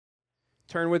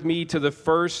Turn with me to the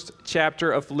first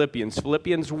chapter of Philippians,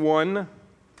 Philippians 1,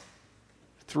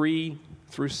 3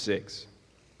 through 6.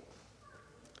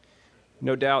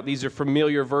 No doubt these are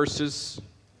familiar verses.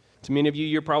 To many of you,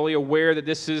 you're probably aware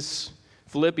that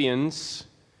Philippians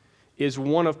is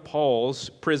one of Paul's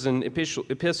prison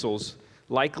epistles,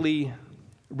 likely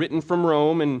written from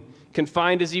Rome, and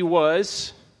confined as he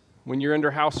was when you're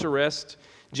under house arrest,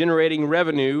 generating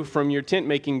revenue from your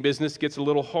tent-making business gets a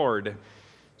little hard.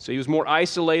 So he was more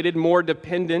isolated, more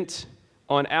dependent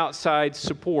on outside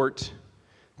support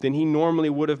than he normally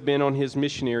would have been on his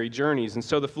missionary journeys. And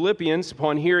so the Philippians,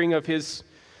 upon hearing of his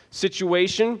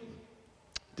situation,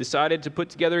 decided to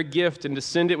put together a gift and to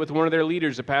send it with one of their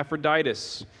leaders,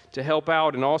 Epaphroditus, to help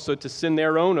out and also to send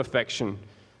their own affection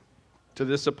to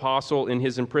this apostle in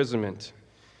his imprisonment.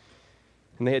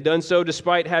 And they had done so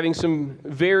despite having some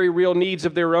very real needs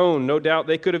of their own. No doubt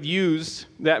they could have used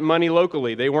that money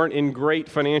locally. They weren't in great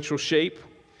financial shape.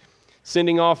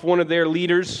 Sending off one of their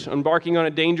leaders, embarking on a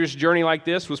dangerous journey like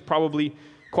this, was probably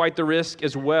quite the risk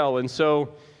as well. And so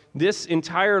this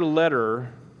entire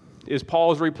letter is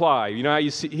Paul's reply. You know how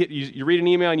you read an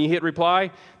email and you hit reply?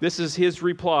 This is his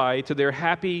reply to their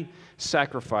happy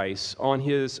sacrifice on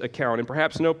his account. And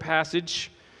perhaps no passage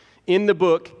in the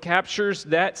book captures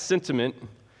that sentiment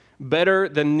better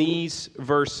than these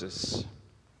verses.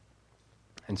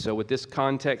 And so with this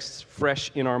context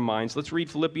fresh in our minds, let's read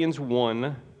Philippians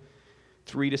 1,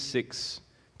 3 to 6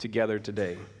 together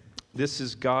today. This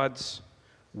is God's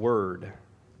word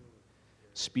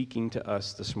speaking to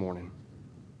us this morning.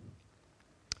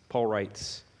 Paul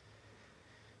writes,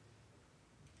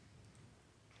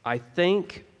 I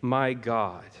thank my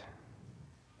God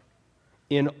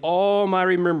in all my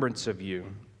remembrance of you,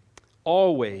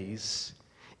 always,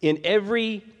 in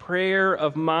every prayer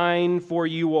of mine for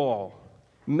you all,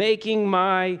 making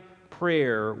my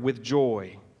prayer with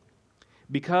joy,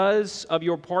 because of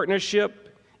your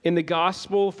partnership in the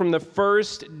gospel from the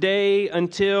first day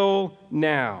until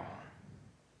now.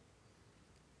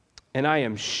 And I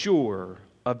am sure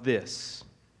of this,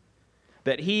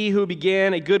 that he who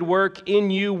began a good work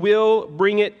in you will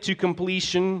bring it to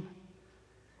completion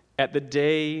at the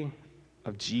day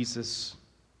of Jesus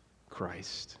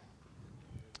Christ.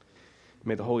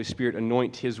 May the Holy Spirit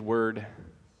anoint his word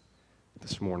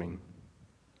this morning.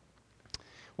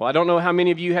 Well, I don't know how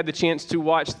many of you had the chance to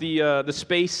watch the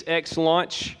SpaceX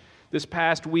launch this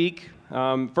past week.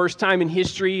 First time in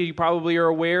history, you probably are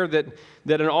aware that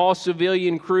an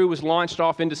all-civilian crew was launched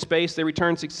off into space. They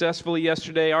returned successfully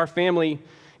yesterday. Our family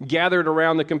gathered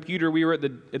around the computer. We were at the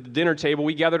dinner table.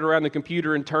 We gathered around the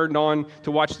computer and turned on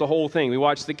to watch the whole thing. We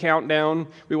watched the countdown.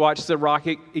 We watched the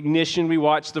rocket ignition. We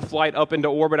watched the flight up into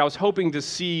orbit. I was hoping to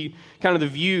see kind of the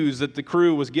views that the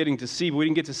crew was getting to see, but we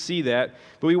didn't get to see that.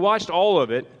 But we watched all of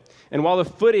it. And while the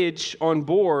footage on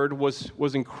board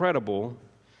was incredible,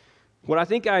 what I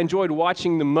think I enjoyed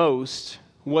watching the most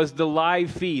was the live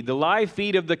feed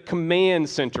of the command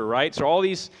center, right? So all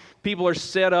these people are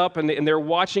set up and they're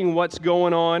watching what's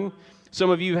going on.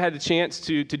 Some of you had the chance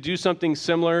to do something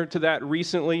similar to that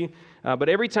recently. But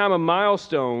every time a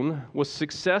milestone was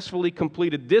successfully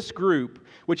completed, this group,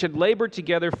 which had labored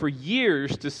together for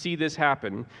years to see this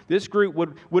happen, this group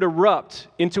would erupt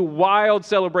into wild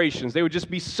celebrations. They would just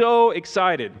be so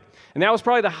excited. And that was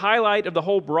probably the highlight of the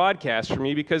whole broadcast for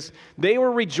me, because they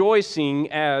were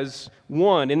rejoicing as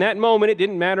one. In that moment, it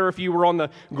didn't matter if you were on the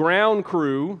ground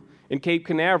crew in Cape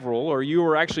Canaveral, or you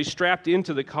were actually strapped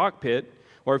into the cockpit,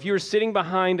 or if you were sitting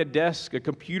behind a desk, a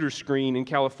computer screen in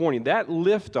California. That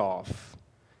liftoff,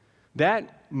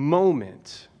 that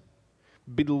moment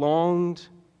belonged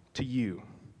to you.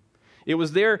 It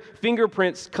was their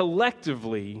fingerprints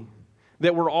collectively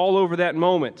that were all over that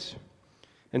moment.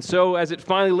 And so as it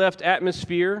finally left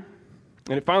atmosphere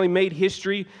and it finally made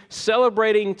history,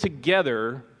 celebrating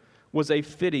together was a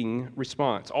fitting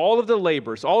response. All of the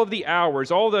labors, all of the hours,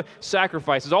 all the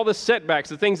sacrifices, all the setbacks,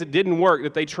 the things that didn't work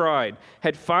that they tried,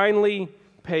 had finally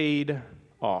paid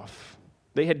off.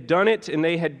 They had done it, and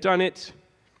they had done it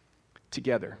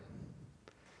together.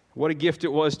 What a gift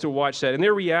it was to watch that. And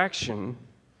their reaction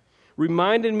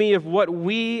reminded me of what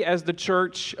we as the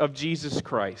Church of Jesus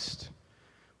Christ,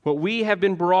 what we have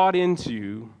been brought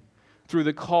into through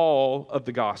the call of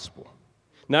the gospel.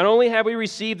 Not only have we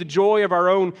received the joy of our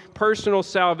own personal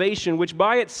salvation, which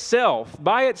by itself,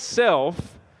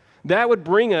 that would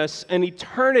bring us an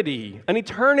eternity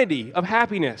of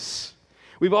happiness.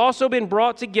 We've also been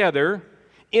brought together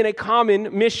in a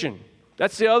common mission.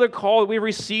 That's the other call that we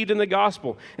received in the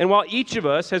gospel. And while each of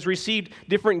us has received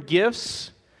different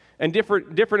gifts and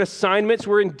different assignments,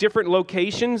 we're in different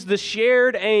locations,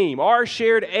 our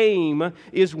shared aim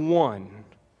is one.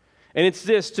 And it's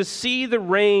this: to see the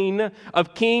reign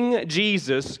of King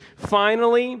Jesus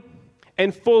finally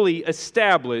and fully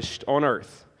established on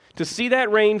earth. To see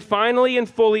that reign finally and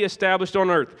fully established on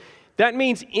earth. That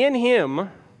means in Him,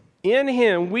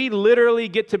 we literally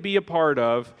get to be a part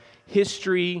of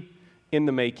history in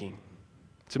the making.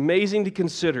 It's amazing to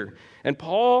consider. And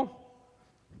Paul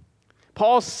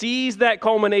sees that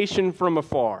culmination from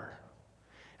afar.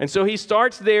 And so he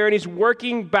starts there and he's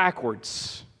working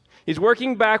backwards. He's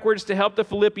working backwards to help the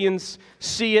Philippians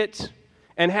see it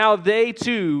and how they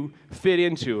too fit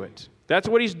into it. That's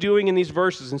what he's doing in these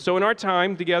verses. And so in our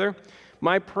time together,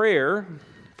 my prayer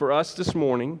for us this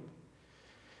morning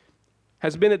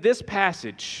has been that this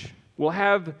passage will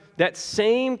have that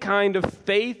same kind of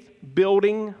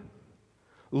faith-building,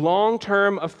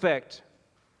 long-term effect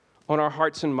on our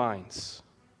hearts and minds.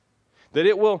 That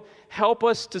it will help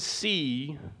us to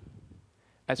see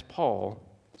as Paul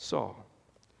saw.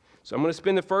 So I'm going to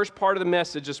spend the first part of the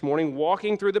message this morning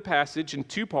walking through the passage in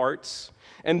two parts.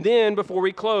 And then, before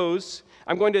we close,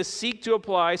 I'm going to seek to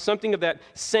apply something of that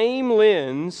same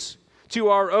lens to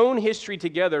our own history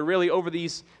together, really over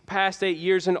these past 8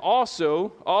 years, and also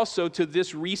to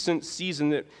this recent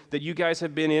season that you guys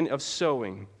have been in of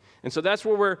sowing. And so that's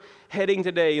where we're heading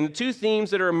today. And the two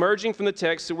themes that are emerging from the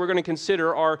text that we're going to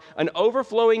consider are an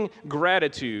overflowing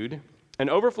gratitude and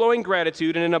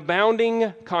an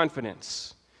abounding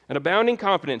confidence. An abounding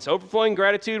confidence. Overflowing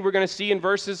gratitude we're going to see in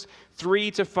verses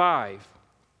 3 to 5.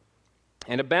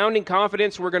 And abounding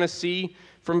confidence we're going to see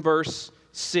from verse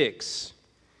 6.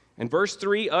 And verse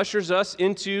 3 ushers us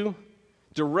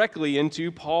directly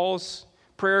into Paul's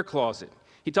prayer closet.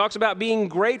 He talks about being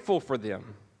grateful for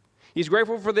them. He's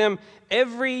grateful for them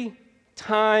every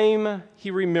time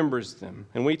he remembers them.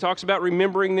 And when he talks about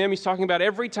remembering them, he's talking about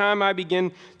every time I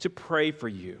begin to pray for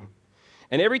you.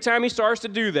 And every time he starts to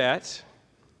do that,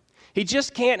 he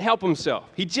just can't help himself.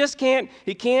 He can't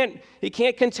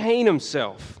contain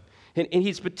himself. And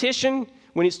his petition,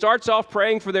 when he starts off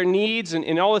praying for their needs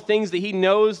and all the things that he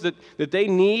knows that they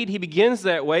need, he begins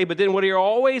that way. But then what he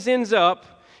always ends up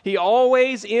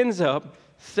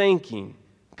thanking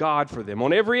God for them.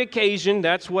 On every occasion,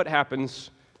 that's what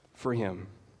happens for him.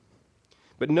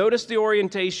 But notice the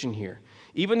orientation here.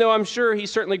 Even though I'm sure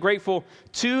he's certainly grateful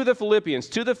to the Philippians,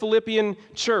 to the Philippian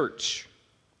church,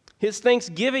 his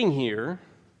thanksgiving here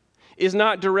is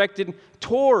not directed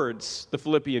towards the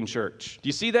Philippian church. Do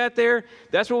you see that there?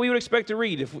 That's what we would expect to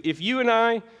read. If you and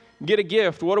I get a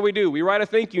gift, what do? We write a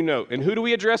thank you note. And who do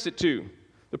we address it to?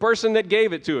 The person that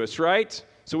gave it to us, right?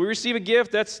 So we receive a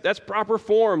gift, that's proper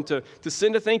form to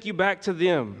send a thank you back to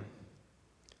them.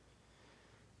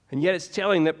 And yet it's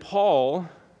telling that Paul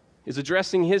is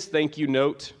addressing his thank you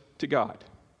note to God.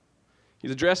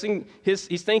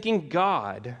 He's thanking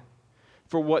God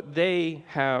for what they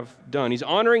have done. He's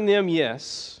honoring them,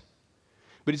 yes,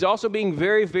 but he's also being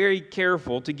very, very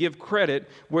careful to give credit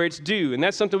where it's due. And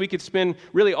that's something we could spend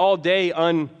really all day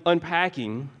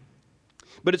unpacking.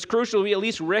 But it's crucial we at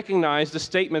least recognize the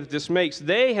statement that this makes.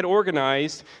 They had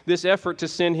organized this effort to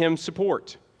send him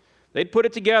support. They'd put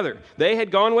it together. They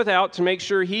had gone without to make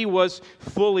sure he was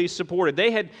fully supported.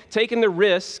 They had taken the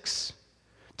risks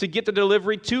to get the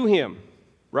delivery to him.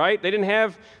 Right? They didn't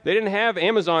have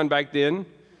Amazon back then,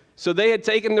 so they had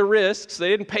taken the risks. They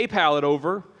didn't PayPal it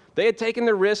over. They had taken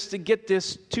the risks to get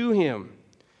this to him.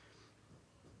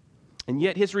 And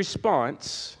yet his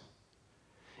response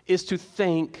is to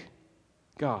thank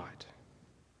God.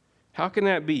 How can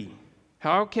that be?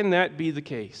 How can that be the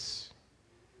case?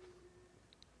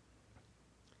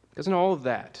 Because in all of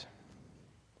that,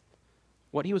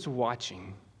 what he was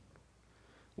watching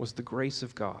was the grace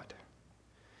of God.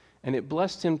 And it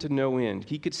blessed him to no end.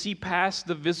 He could see past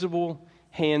the visible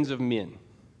hands of men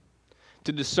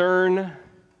to discern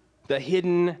the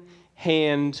hidden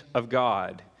hand of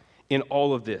God in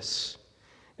all of this.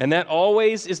 And that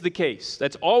always is the case.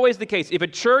 That's always the case. If a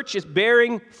church is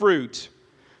bearing fruit,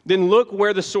 then look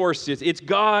where the source is. It's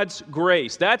God's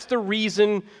grace. That's the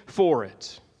reason for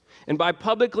it. And by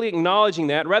publicly acknowledging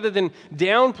that, rather than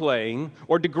downplaying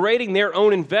or degrading their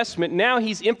own investment, now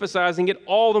he's emphasizing it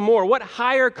all the more. What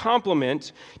higher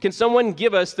compliment can someone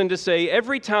give us than to say,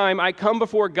 every time I come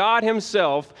before God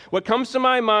himself, what comes to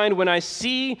my mind when I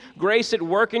see grace at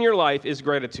work in your life is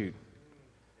gratitude.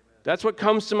 That's what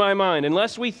comes to my mind.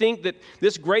 Unless we think that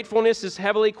this gratefulness is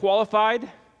heavily qualified,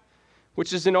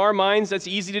 which is in our minds, that's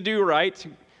easy to do, right?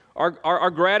 Our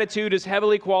gratitude is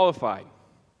heavily qualified.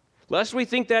 Lest we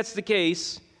think that's the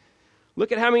case,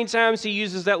 look at how many times he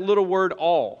uses that little word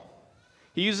all.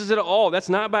 He uses it all. That's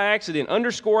not by accident,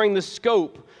 underscoring the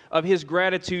scope of his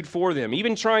gratitude for them.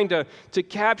 Even trying to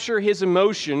capture his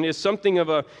emotion is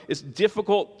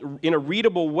difficult in a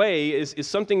readable way, is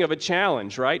something of a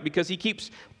challenge, right? Because he keeps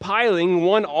piling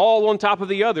one all on top of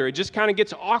the other. It just kind of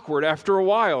gets awkward after a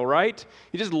while, right?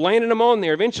 You just landing them on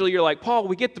there. Eventually you're like, Paul,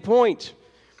 we get the point.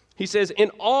 He says,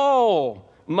 in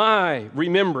all my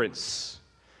remembrance,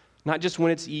 not just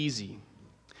when it's easy,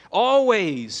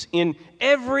 always in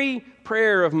every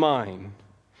prayer of mine.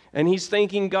 And he's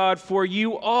thanking God for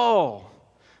you all,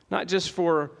 not just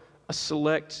for a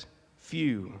select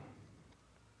few.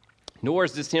 Nor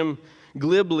is this him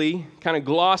glibly kind of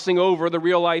glossing over the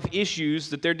real life issues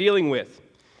that they're dealing with.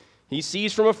 He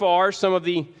sees from afar some of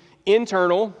the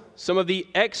internal, some of the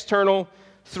external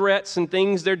threats and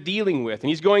things they're dealing with. And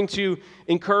he's going to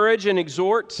encourage and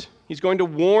exhort. He's going to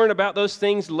warn about those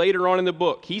things later on in the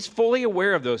book. He's fully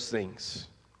aware of those things.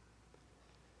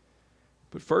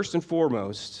 But first and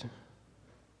foremost,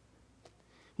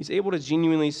 he's able to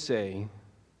genuinely say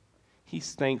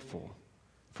he's thankful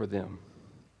for them.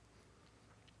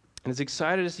 And as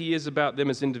excited as he is about them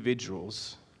as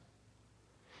individuals,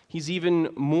 he's even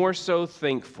more so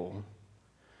thankful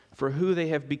for who they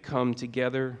have become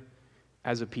together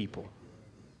as a people.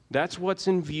 That's what's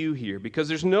in view here, because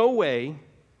there's no way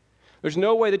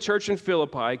the church in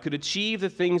Philippi could achieve the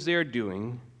things they're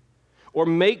doing or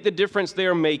make the difference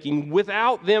they're making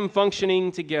without them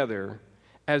functioning together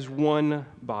as one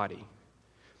body.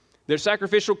 Their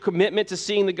sacrificial commitment to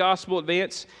seeing the gospel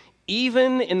advance,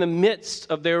 even in the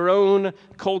midst of their own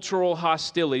cultural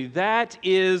hostility, that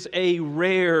is a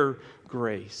rare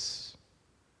grace.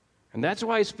 And that's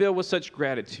why he's filled with such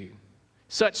gratitude,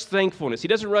 such thankfulness. He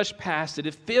doesn't rush past it.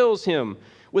 It fills him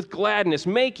with gladness,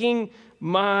 making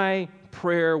my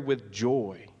prayer with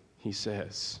joy, he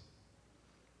says.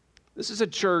 This is a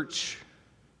church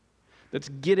that's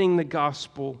getting the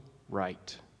gospel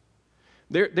right.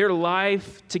 Their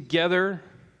life together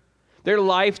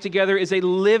is a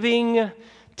living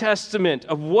testament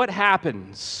of what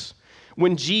happens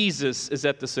when Jesus is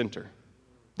at the center.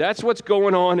 That's what's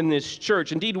going on in this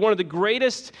church. Indeed, one of the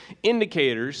greatest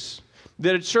indicators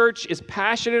that a church is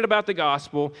passionate about the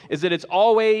gospel is that it's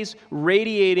always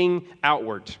radiating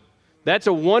outward. That's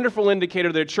a wonderful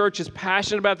indicator that a church is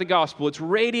passionate about the gospel. It's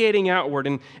radiating outward,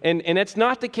 and that's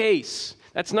not the case.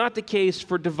 That's not the case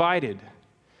for divided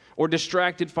or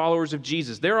distracted followers of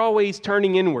Jesus. They're always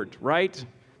turning inward, right?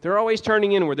 They're always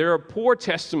turning inward. They're a poor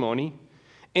testimony.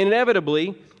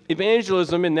 Inevitably,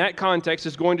 evangelism in that context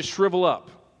is going to shrivel up.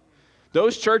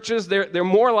 Those churches, they're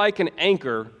more like an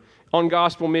anchor on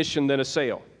gospel mission than a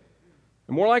sail.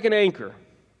 They're more like an anchor.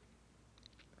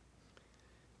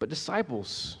 But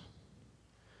disciples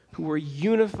who were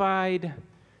unified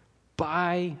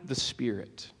by the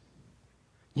Spirit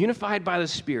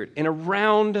and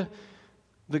around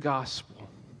the gospel.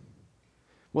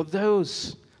 Well,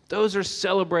 those are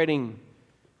celebrating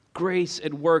grace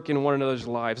at work in one another's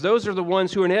lives. Those are the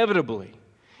ones who are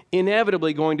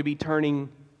inevitably going to be turning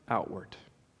outward.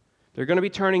 They're going to be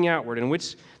turning outward, in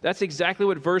which that's exactly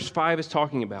what verse 5 is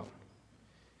talking about.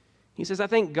 He says, I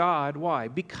thank God. Why?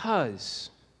 Because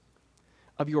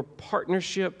of your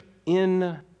partnership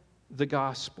in the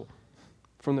gospel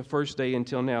from the first day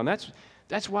until now. And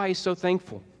that's why he's so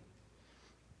thankful.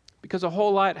 Because a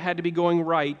whole lot had to be going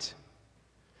right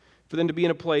for them to be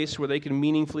in a place where they can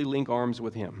meaningfully link arms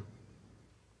with him.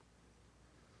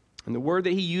 And the word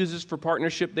that he uses for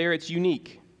partnership there, it's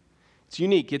unique. It's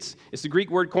unique. It's the Greek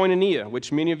word koinonia,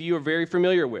 which many of you are very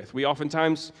familiar with. We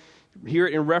oftentimes hear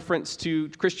it in reference to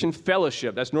Christian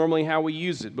fellowship. That's normally how we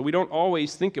use it, but we don't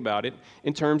always think about it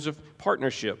in terms of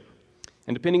partnership.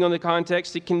 And depending on the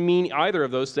context, it can mean either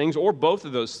of those things or both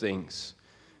of those things.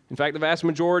 In fact, the vast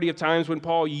majority of times when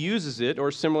Paul uses it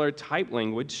or similar type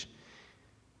language,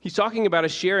 he's talking about a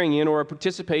sharing in or a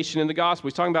participation in the gospel.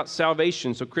 He's talking about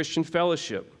salvation, so Christian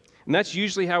fellowship. And that's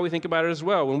usually how we think about it as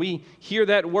well. When we hear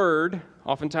that word,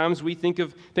 oftentimes we think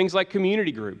of things like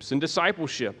community groups and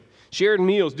discipleship, shared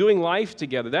meals, doing life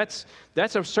together. That's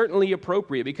certainly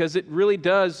appropriate because it really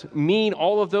does mean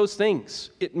all of those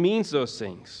things. It means those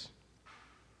things.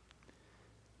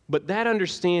 But that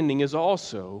understanding is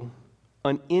also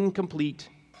an incomplete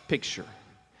picture.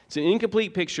 It's an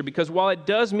incomplete picture because while it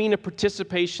does mean a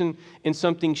participation in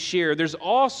something shared, there's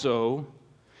also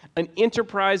an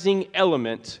enterprising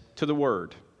element to the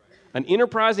word. An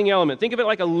enterprising element. Think of it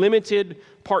like a limited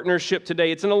partnership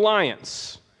today. It's an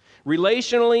alliance.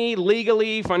 Relationally,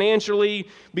 legally, financially,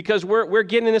 because we're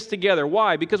getting this together.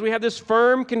 Why? Because we have this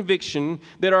firm conviction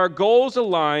that our goals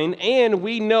align and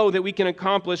we know that we can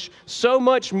accomplish so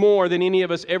much more than any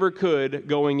of us ever could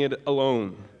going it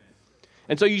alone.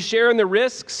 And so you share in the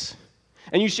risks,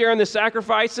 and you share in the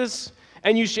sacrifices,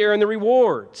 and you share in the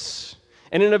rewards.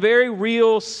 And in a very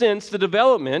real sense, the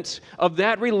development of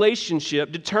that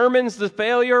relationship determines the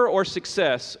failure or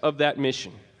success of that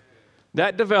mission.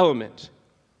 That development.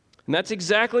 And that's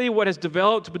exactly what has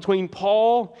developed between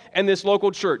Paul and this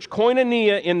local church.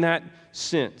 Koinonia in that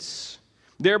sense.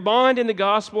 Their bond in the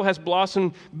gospel has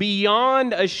blossomed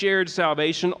beyond a shared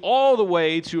salvation all the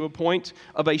way to a point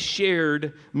of a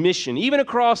shared mission, even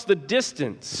across the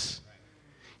distance.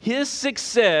 His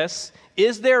success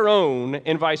is their own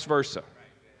and vice versa.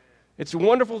 It's a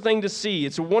wonderful thing to see.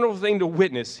 It's a wonderful thing to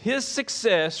witness. His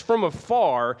success from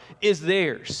afar is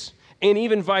theirs, and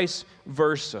even vice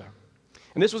versa.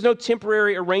 And this was no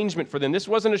temporary arrangement for them. This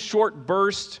wasn't a short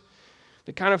burst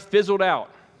that kind of fizzled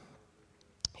out.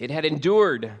 It had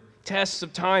endured tests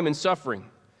of time and suffering.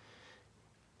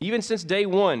 Even since day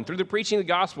one, through the preaching of the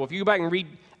gospel, if you go back and read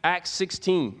Acts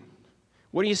 16,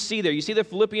 what do you see there? You see the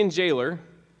Philippian jailer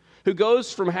who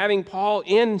goes from having Paul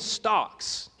in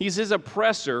stocks, he's his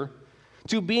oppressor,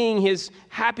 to being his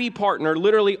happy partner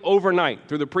literally overnight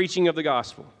through the preaching of the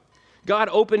gospel. God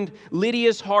opened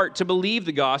Lydia's heart to believe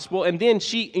the gospel, and then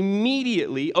she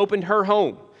immediately opened her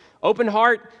home. Open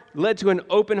heart led to an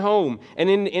open home. And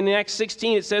in Acts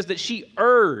 16, it says that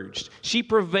she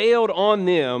prevailed on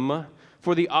them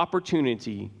for the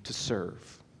opportunity to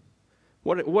serve.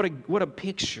 What a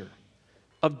picture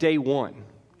of day one.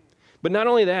 But not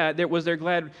only that, there was their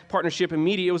glad partnership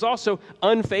immediate. It was also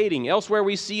unfading. Elsewhere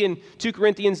we see in 2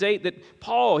 Corinthians 8 that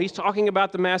Paul, he's talking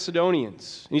about the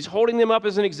Macedonians. And he's holding them up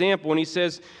as an example. And he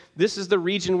says, this is the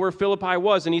region where Philippi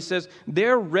was. And he says,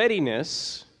 their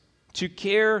readiness to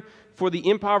care for the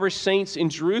impoverished saints in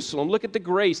Jerusalem. Look at the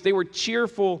grace. They were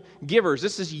cheerful givers.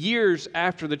 This is years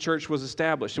after the church was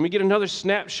established. And we get another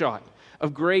snapshot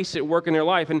of grace at work in their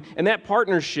life. And that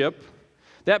partnership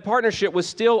was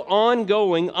still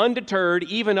ongoing, undeterred,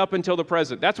 even up until the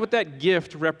present. That's what that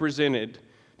gift represented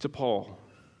to Paul.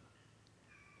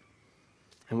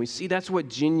 And we see that's what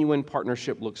genuine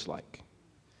partnership looks like.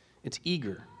 It's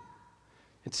eager.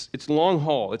 It's long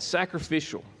haul. It's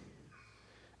sacrificial.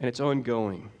 And it's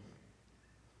ongoing.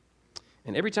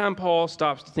 And every time Paul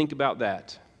stops to think about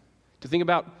that, to think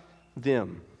about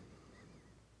them,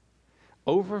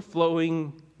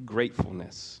 overflowing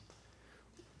gratefulness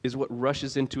is what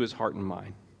rushes into his heart and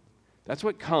mind. That's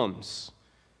what comes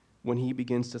when he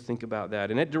begins to think about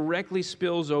that. And it directly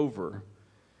spills over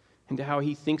into how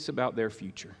he thinks about their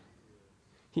future.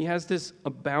 He has this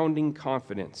abounding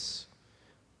confidence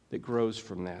that grows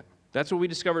from that. That's what we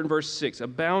discovered in verse 6,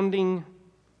 abounding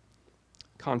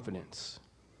confidence.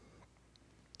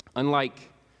 Unlike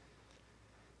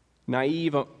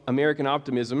naive American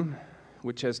optimism,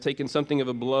 which has taken something of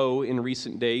a blow in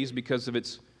recent days because of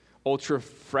its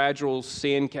ultra-fragile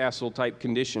sandcastle-type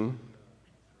condition,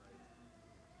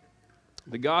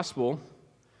 the gospel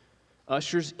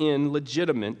ushers in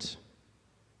legitimate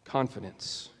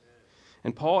confidence.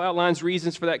 And Paul outlines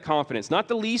reasons for that confidence, not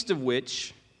the least of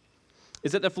which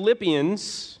is that the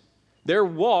Philippians, their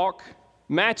walk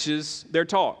matches their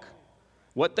talk.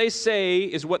 What they say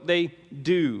is what they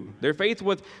do. Their faith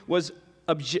was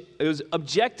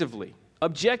objectively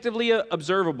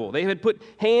observable. They had put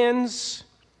hands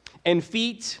and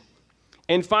feet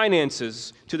and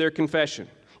finances to their confession,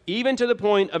 even to the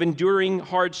point of enduring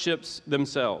hardships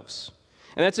themselves.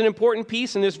 And that's an important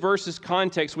piece in this verse's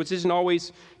context, which isn't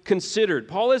always considered.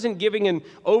 Paul isn't giving an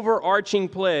overarching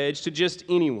pledge to just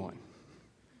anyone.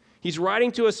 He's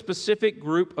writing to a specific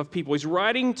group of people. He's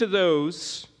writing to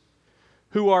those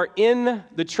who are in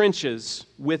the trenches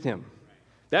with him.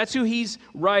 That's who he's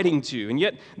writing to. And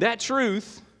yet that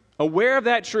truth, aware of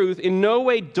that truth, in no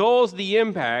way dulls the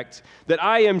impact that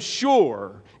I am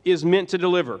sure is meant to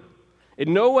deliver.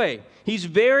 In no way. He's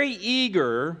very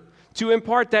eager to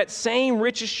impart that same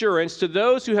rich assurance to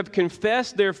those who have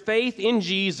confessed their faith in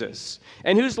Jesus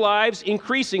and whose lives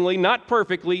increasingly, not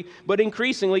perfectly, but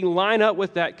increasingly line up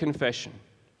with that confession.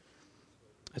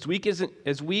 As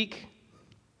weak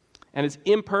and as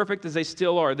imperfect as they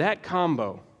still are, that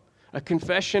combo, a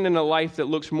confession and a life that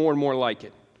looks more and more like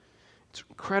it, it's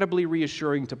incredibly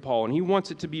reassuring to Paul, and he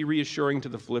wants it to be reassuring to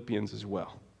the Philippians as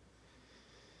well.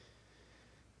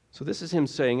 So this is him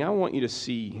saying, I want you to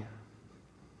see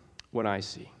what I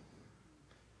see.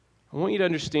 I want you to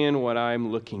understand what I'm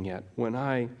looking at when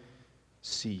I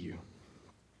see you.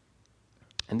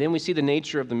 And then we see the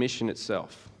nature of the mission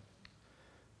itself.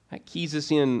 That keys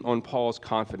us in on Paul's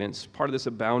confidence, part of this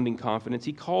abounding confidence.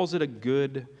 He calls it a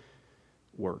good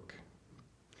work.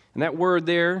 And that word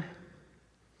there,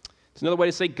 it's another way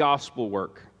to say gospel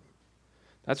work.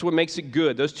 That's what makes it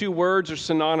good. Those two words are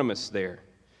synonymous there.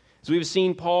 As we've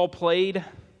seen, Paul played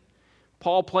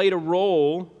a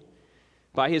role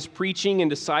by his preaching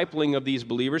and discipling of these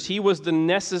believers. He was the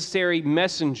necessary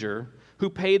messenger who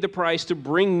paid the price to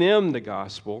bring them the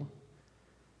gospel.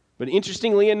 But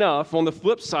interestingly enough, on the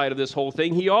flip side of this whole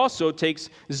thing, he also takes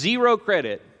zero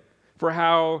credit for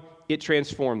how it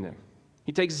transformed them.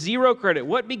 He takes zero credit.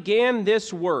 What began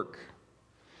this work?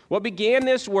 What began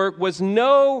this work was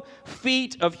no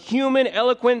feat of human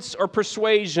eloquence or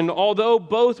persuasion, although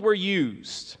both were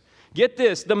used. Get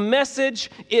this, the message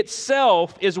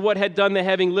itself is what had done the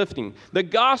heavy lifting. The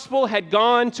gospel had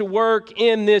gone to work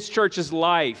in this church's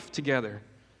life together.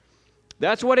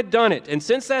 That's what had done it. And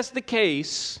since that's the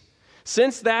case,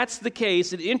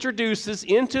 it introduces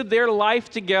into their life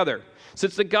together.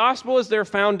 Since the gospel is their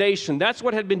foundation, that's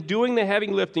what had been doing the heavy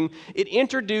lifting, it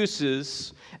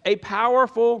introduces a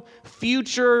powerful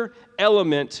future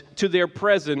element to their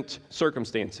present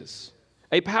circumstances.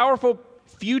 A powerful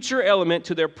future element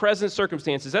to their present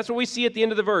circumstances. That's what we see at the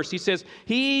end of the verse. He says,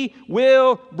 He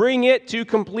will bring it to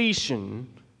completion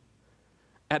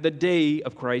at the day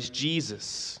of Christ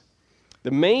Jesus. The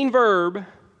main verb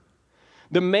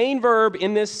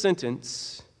in this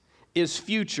sentence is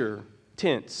future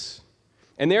tense.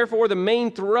 And therefore, the main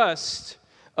thrust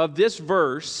of this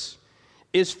verse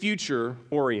is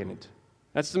future-oriented.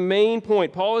 That's the main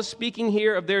point. Paul is speaking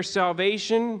here of their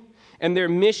salvation and their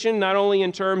mission, not only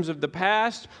in terms of the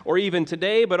past or even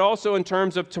today, but also in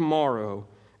terms of tomorrow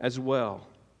as well.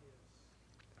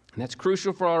 And that's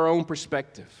crucial for our own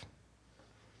perspective.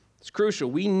 It's crucial.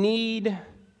 We need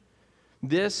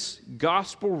this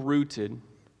gospel-rooted,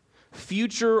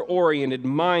 future-oriented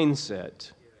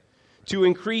mindset to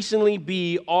increasingly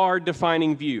be our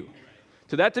defining view.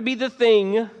 To that to be the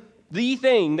thing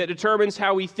that determines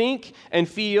how we think and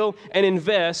feel and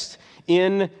invest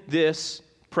in this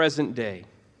present day.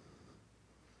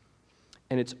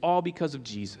 And it's all because of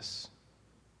Jesus.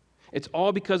 It's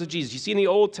all because of Jesus. You see, in the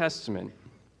Old Testament,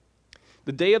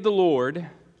 the day of the Lord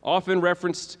often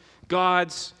referenced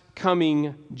God's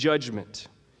coming judgment.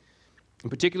 In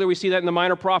particular, we see that in the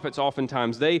minor prophets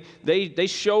oftentimes. They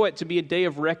show it to be a day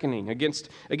of reckoning against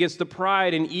the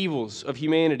pride and evils of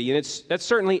humanity, and that's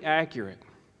certainly accurate.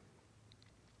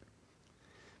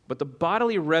 But the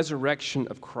bodily resurrection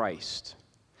of Christ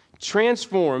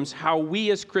transforms how we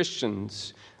as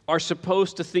Christians are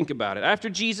supposed to think about it. After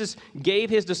Jesus gave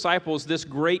his disciples this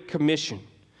great commission,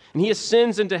 and he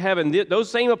ascends into heaven, those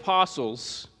same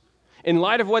apostles, in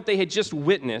light of what they had just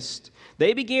witnessed,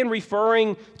 they began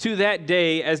referring to that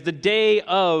day as the day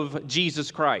of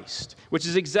Jesus Christ, which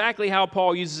is exactly how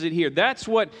Paul uses it here. That's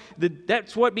what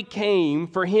became,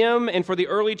 for him and for the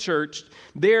early church,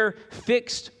 their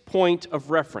fixed point of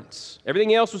reference.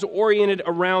 Everything else was oriented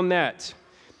around that.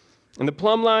 And the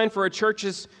plumb line for a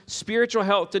church's spiritual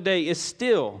health today is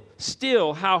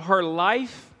still how her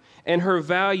life and her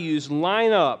values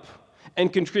line up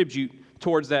and contribute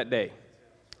towards that day.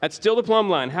 That's still the plumb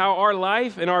line, how our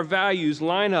life and our values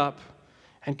line up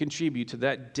and contribute to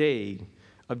that day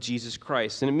of Jesus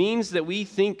Christ. And it means that we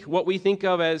think what we think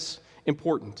of as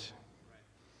important,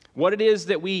 what it is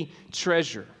that we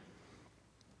treasure.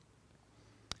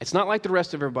 It's not like the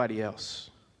rest of everybody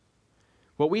else.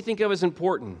 What we think of as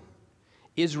important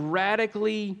is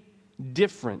radically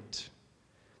different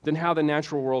than how the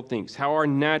natural world thinks, how our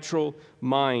natural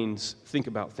minds think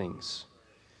about things.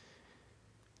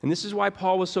 And this is why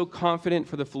Paul was so confident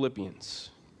for the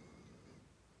Philippians.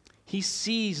 He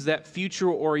sees that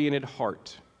future-oriented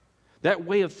heart, that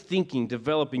way of thinking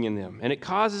developing in them, and it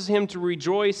causes him to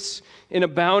rejoice in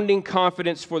abounding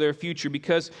confidence for their future,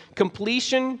 because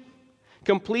completion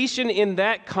in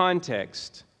that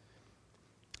context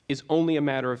is only a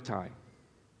matter of time.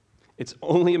 It's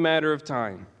only a matter of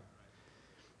time.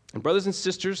 And brothers and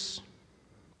sisters,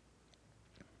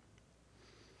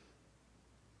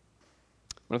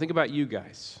 when I think about you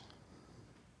guys,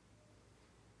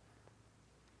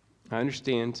 I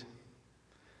understand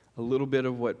a little bit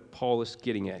of what Paul is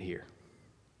getting at here.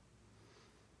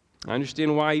 I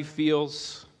understand why he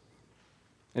feels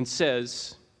and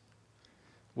says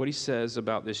what he says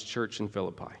about this church in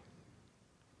Philippi.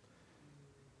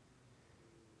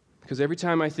 Because every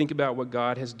time I think about what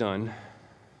God has done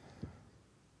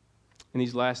in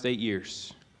these last 8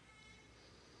 years,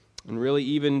 and really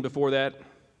even before that,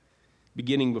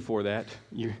 beginning before that,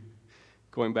 you're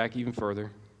going back even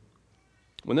further,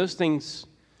 when those things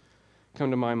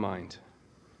come to my mind,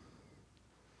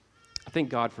 I thank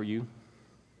God for you.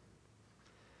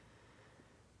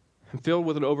 I'm filled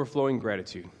with an overflowing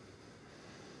gratitude.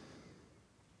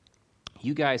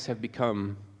 You guys have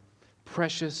become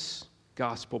precious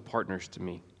gospel partners to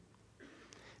me.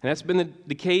 And that's been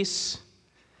the case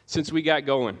since we got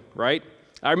going, right?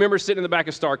 I remember sitting in the back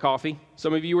of Star Coffee.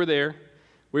 Some of you were there.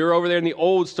 We were over there in the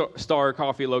old Star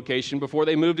Coffee location before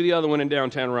they moved to the other one in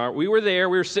downtown Rock. We were there.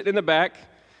 We were sitting in the back.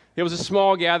 It was a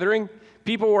small gathering.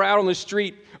 People were out on the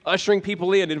street ushering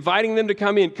people in, inviting them to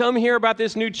come in. Come hear about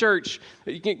this new church.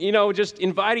 Just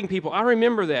inviting people. I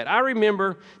remember that. I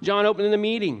remember John opening the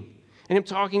meeting and him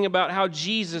talking about who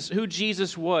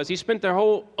Jesus was. He spent the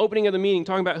whole opening of the meeting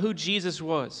talking about who Jesus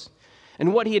was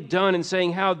and what he had done, and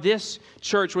saying how this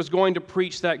church was going to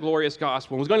preach that glorious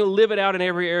gospel, was going to live it out in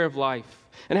every area of life,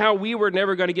 and how we were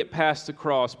never going to get past the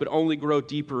cross, but only grow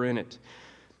deeper in it.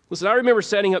 Listen, I remember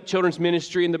setting up children's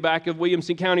ministry in the back of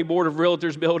Williamson County Board of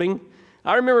Realtors building.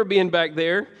 I remember being back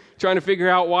there trying to figure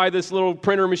out why this little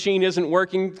printer machine isn't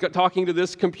working, talking to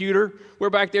this computer.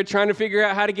 We're back there trying to figure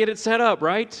out how to get it set up,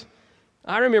 right?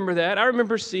 I remember that. I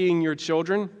remember seeing your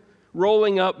children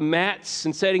rolling up mats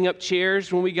and setting up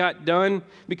chairs when we got done,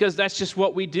 because that's just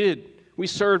what we did. We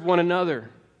served one another.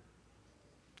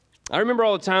 I remember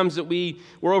all the times that we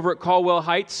were over at Caldwell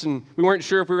Heights and we weren't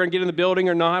sure if we were going to get in the building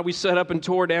or not. We set up and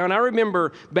tore down. I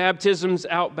remember baptisms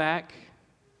out back.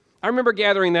 I remember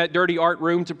gathering that dirty art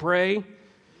room to pray.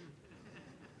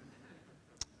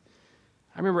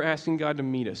 I remember asking God to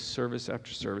meet us service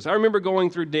after service. I remember going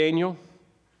through Daniel.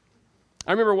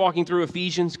 I remember walking through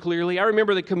Ephesians clearly. I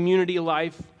remember the community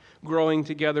life growing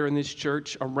together in this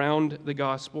church around the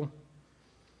gospel.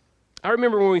 I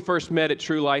remember when we first met at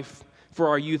True Life for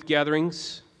our youth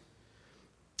gatherings,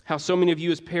 how so many of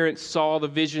you as parents saw the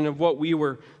vision of what we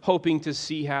were hoping to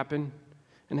see happen,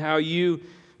 and how you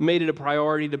made it a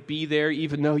priority to be there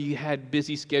even though you had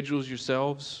busy schedules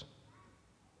yourselves.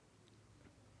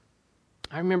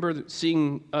 I remember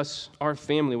seeing our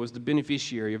family was the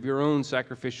beneficiary of your own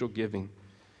sacrificial giving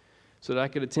so that I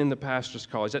could attend the pastor's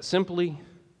college. That simply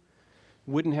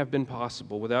wouldn't have been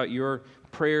possible without your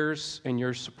prayers and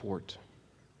your support.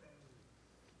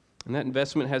 And that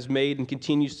investment has made and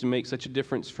continues to make such a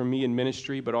difference for me in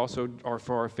ministry, but also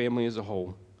for our family as a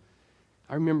whole.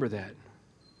 I remember that.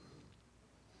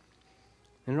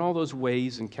 And in all those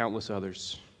ways and countless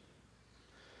others,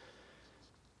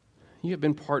 you have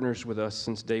been partners with us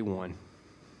since day one.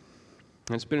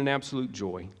 And it's been an absolute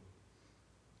joy.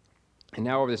 And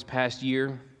now over this past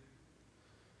year,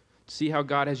 to see how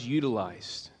God has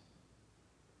utilized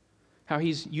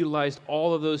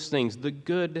all of those things, the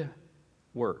good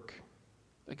work,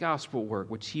 the gospel work,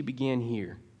 which he began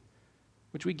here,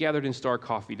 which we gathered in Star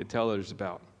Coffee to tell others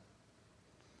about.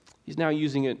 He's now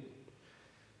using it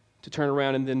to turn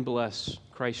around and then bless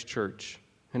Christ Church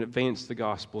and advance the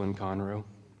gospel in Conroe.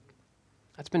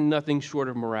 That's been nothing short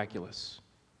of miraculous.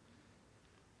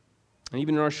 And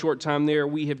even in our short time there,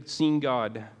 we have seen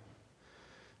God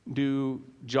do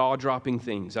jaw-dropping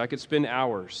things. I could spend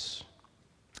hours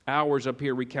up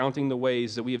here recounting the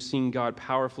ways that we have seen God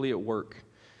powerfully at work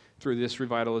through this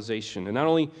revitalization. And not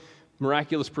only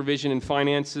miraculous provision in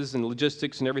finances and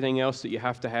logistics and everything else that you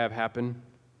have to have happen,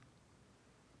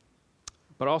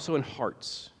 but also in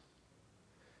hearts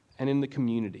and in the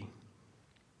community.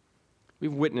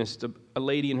 We've witnessed a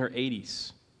lady in her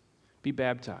 80s be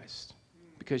baptized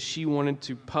because she wanted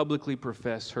to publicly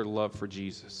profess her love for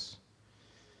Jesus.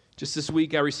 Just this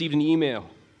week, I received an email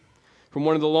from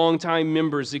one of the longtime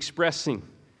members expressing,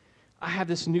 I have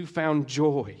this newfound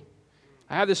joy.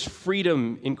 I have this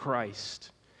freedom in Christ.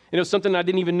 And it was something I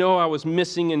didn't even know I was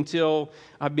missing until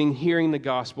I've been hearing the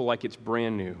gospel like it's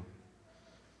brand new.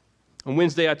 On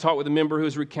Wednesday, I talked with a member who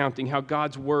was recounting how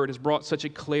God's word has brought such a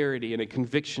clarity and a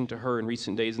conviction to her in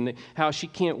recent days, and how she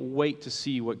can't wait to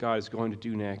see what God is going to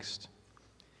do next.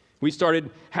 We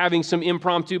started having some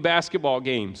impromptu basketball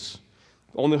games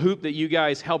on the hoop that you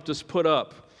guys helped us put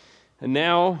up. And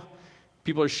now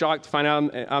people are shocked to find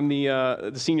out I'm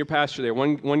the senior pastor there.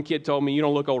 One kid told me, "You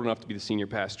don't look old enough to be the senior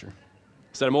pastor."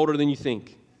 I said, "I'm older than you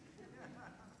think."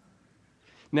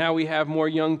 Now we have more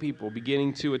young people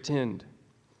beginning to attend.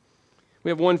 We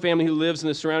have one family who lives in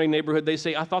the surrounding neighborhood. They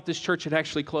say, I thought this church had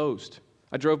actually closed.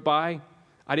 I drove by.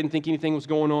 I didn't think anything was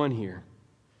going on here.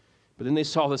 But then they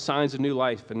saw the signs of new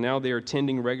life, and now they are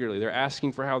attending regularly. They're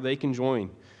asking for how they can join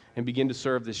and begin to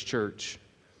serve this church.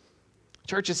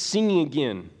 Church is singing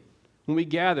again when we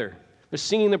gather. They're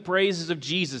singing the praises of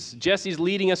Jesus. Jesse's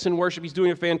leading us in worship. He's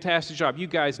doing a fantastic job. You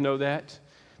guys know that.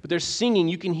 But they're singing.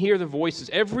 You can hear the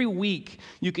voices. Every week,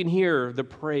 you can hear the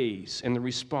praise and the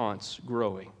response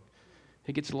growing.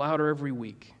 It gets louder every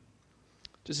week.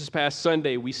 Just this past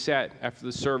Sunday, we sat after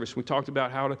the service. We talked about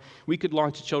how we could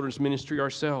launch a children's ministry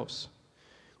ourselves.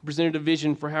 We presented a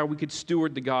vision for how we could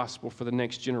steward the gospel for the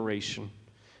next generation,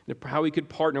 and how we could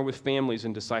partner with families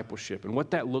in discipleship, and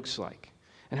what that looks like,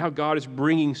 and how God is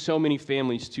bringing so many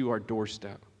families to our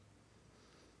doorstep.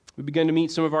 We began to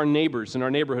meet some of our neighbors in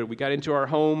our neighborhood. We got into our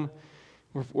home.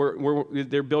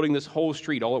 They're building this whole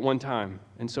street all at one time.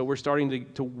 And so we're starting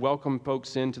to welcome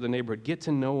folks into the neighborhood, get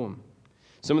to know them.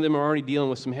 Some of them are already dealing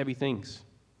with some heavy things.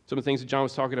 Some of the things that John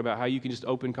was talking about, how you can just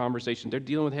open conversation. They're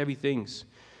dealing with heavy things,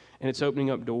 and it's opening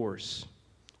up doors.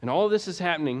 And all of this is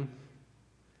happening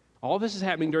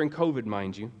during COVID,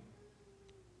 mind you.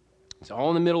 It's all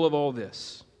in the middle of all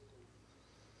this.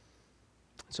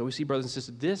 So we see, brothers and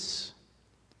sisters,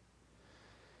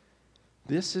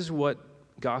 this is what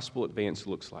gospel advance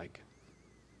looks like.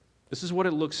 This is what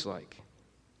it looks like.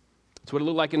 It's what it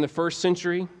looked like in the first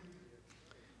century, and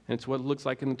it's what it looks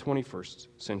like in the 21st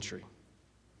century.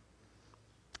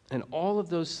 And all of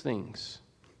those things,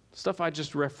 stuff I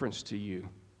just referenced to you,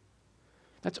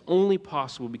 that's only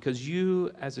possible because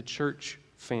you, as a church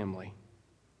family,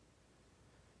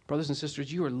 brothers and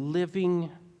sisters, you are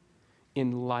living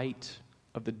in light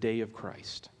of the day of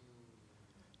Christ.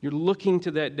 You're looking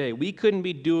to that day. We couldn't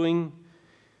be doing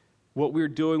what we're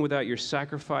doing without your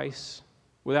sacrifice,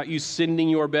 without you sending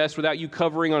your best, without you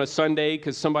covering on a Sunday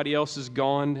because somebody else is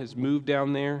gone, has moved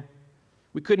down there.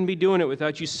 We couldn't be doing it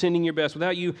without you sending your best,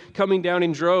 without you coming down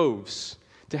in droves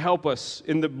to help us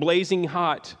in the blazing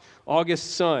hot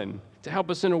August sun, to help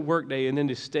us in a workday, and then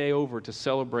to stay over to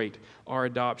celebrate our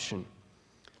adoption.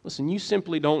 Listen, you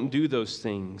simply don't do those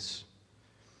things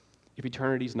if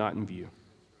eternity's not in view.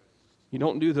 You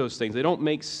don't do those things. They don't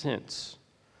make sense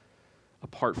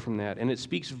apart from that. And it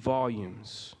speaks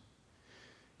volumes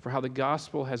for how the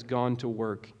gospel has gone to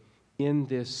work in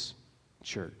this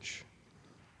church.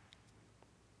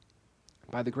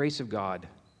 By the grace of God,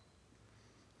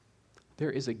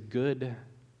 there is a good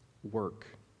work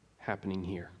happening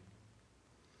here.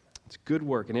 It's good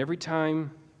work. And every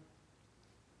time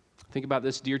I think about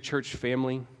this dear church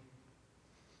family,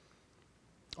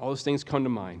 all those things come to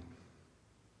mind.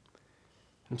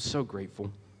 I'm so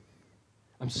grateful.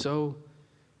 I'm so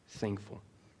thankful.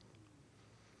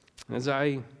 And as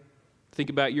I think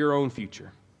about your own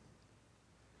future,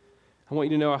 I want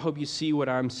you to know I hope you see what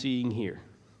I'm seeing here.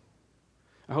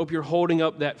 I hope you're holding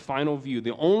up that final view,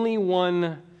 the only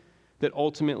one that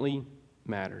ultimately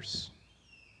matters.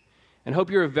 And hope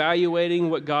you're evaluating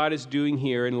what God is doing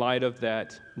here in light of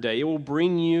that day. It will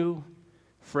bring you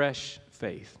fresh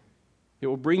faith. It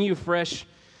will bring you fresh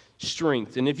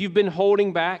strength. And if you've been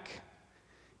holding back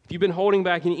in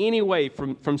any way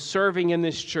from serving in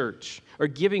this church or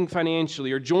giving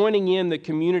financially or joining in the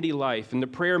community life and the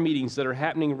prayer meetings that are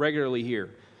happening regularly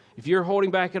here, if you're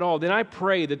holding back at all, then I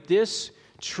pray that this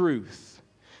truth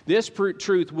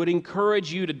would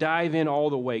encourage you to dive in all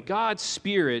the way. God's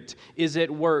Spirit is at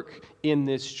work in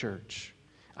this church.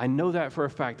 I know that for a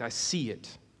fact. I see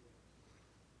it.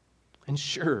 And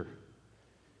sure,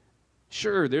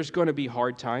 there's going to be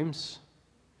hard times.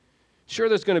 Sure,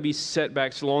 there's going to be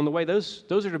setbacks along the way. Those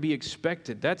are to be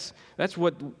expected. That's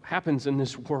what happens in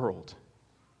this world.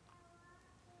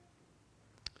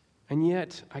 And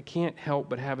yet, I can't help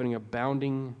but have an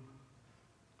abounding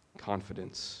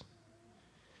confidence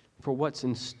for what's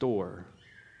in store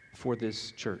for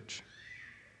this church.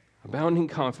 Abounding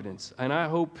confidence. And I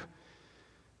hope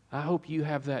you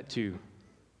have that too.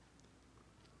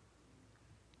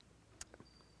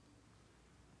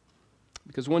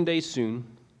 Because one day soon,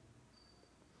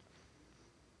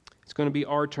 it's going to be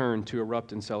our turn to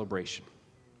erupt in celebration.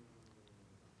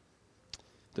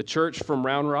 The church from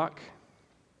Round Rock,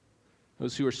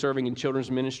 those who are serving in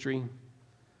children's ministry,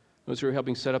 those who are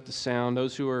helping set up the sound,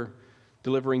 those who are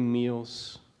delivering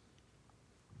meals,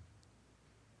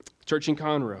 church in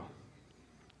Conroe,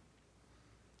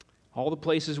 all the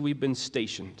places we've been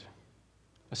stationed,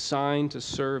 assigned to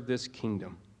serve this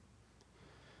kingdom.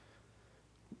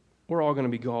 We're all going to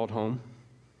be called home.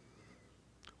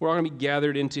 We're all going to be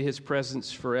gathered into His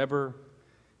presence forever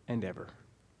and ever.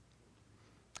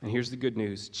 And here's the good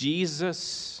news.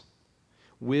 Jesus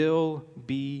will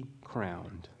be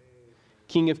crowned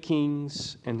King of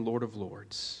Kings and Lord of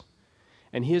Lords.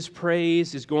 And His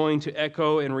praise is going to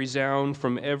echo and resound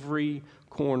from every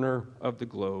corner of the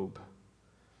globe.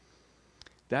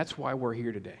 That's why we're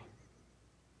here today.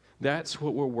 That's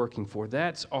what we're working for.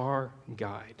 That's our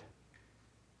guide.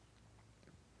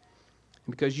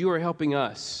 Because you are helping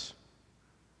us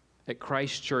at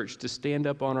Christ Church to stand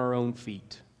up on our own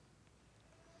feet.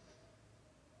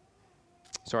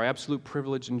 It's our absolute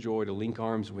privilege and joy to link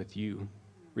arms with you,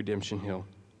 Redemption Hill,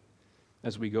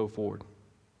 as we go forward.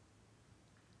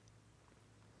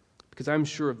 Because I'm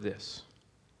sure of this.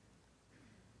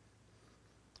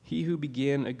 He who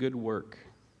began a good work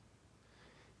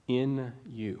in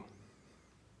you,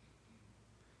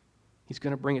 He's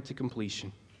going to bring it to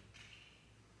completion.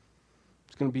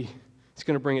 It's It's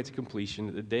going to bring it to completion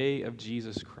at the day of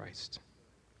Jesus Christ.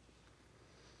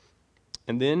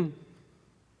 And then,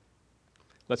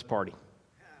 let's party.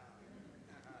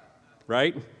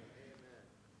 Right?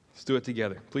 Let's do it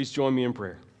together. Please join me in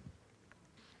prayer.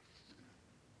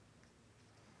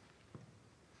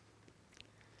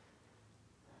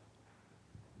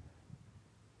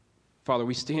 Father,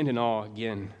 we stand in awe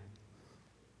again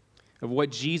of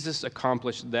what Jesus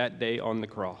accomplished that day on the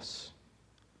cross.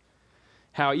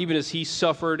 How even as he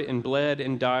suffered and bled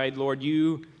and died, Lord,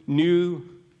 you knew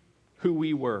who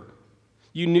we were.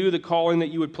 You knew the calling that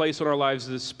you would place on our lives,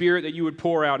 the Spirit that you would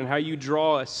pour out, and how you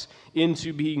draw us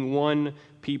into being one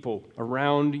people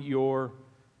around your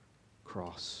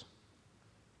cross.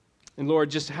 And Lord,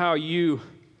 just how you,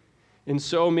 in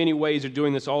so many ways, are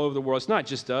doing this all over the world. It's not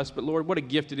just us, but Lord, what a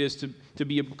gift it is to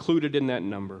be included in that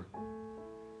number.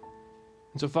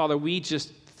 And so, Father, we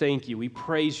just thank you. We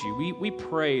praise you. We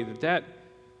pray that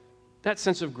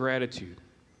sense of gratitude,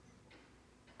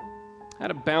 that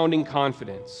abounding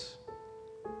confidence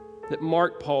that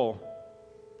marked Paul,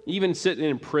 even sitting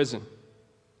in prison,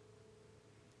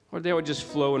 Lord, they would just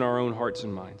flow in our own hearts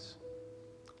and minds.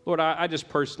 Lord, I just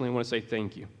personally want to say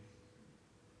thank you.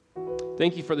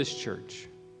 Thank you for this church.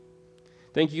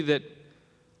 Thank you that,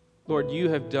 Lord, you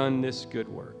have done this good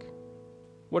work.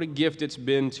 What a gift it's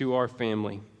been to our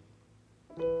family.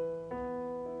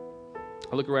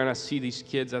 I look around, I see these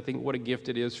kids, I think what a gift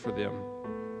it is for them,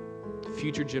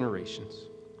 future generations.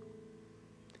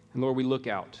 And Lord, we look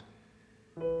out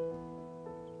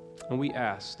and we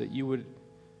ask that you would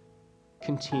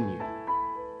continue.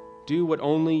 Do what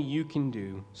only you can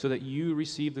do so that you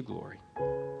receive the glory.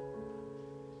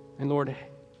 And Lord,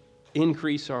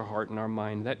 increase our heart and our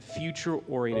mind, that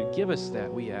future-oriented. Give us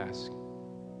that, we ask.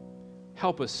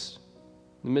 Help us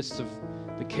in the midst of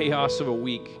the chaos of a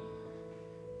week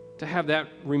to have that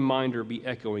reminder be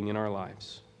echoing in our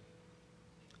lives.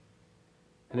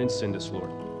 And then send us,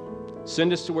 Lord.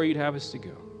 Send us to where you'd have us to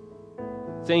go.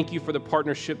 Thank you for the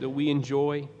partnership that we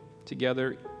enjoy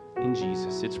together in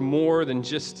Jesus. It's more than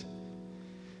just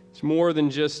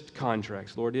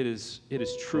contracts, Lord. It is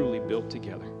truly built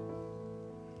together.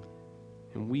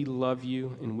 And we love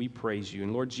you and we praise you.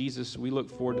 And Lord Jesus, we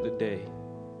look forward to the day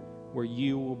where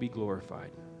you will be glorified.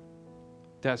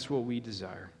 That's what we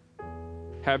desire.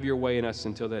 Have your way in us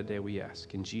until that day, we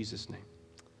ask. In Jesus' name.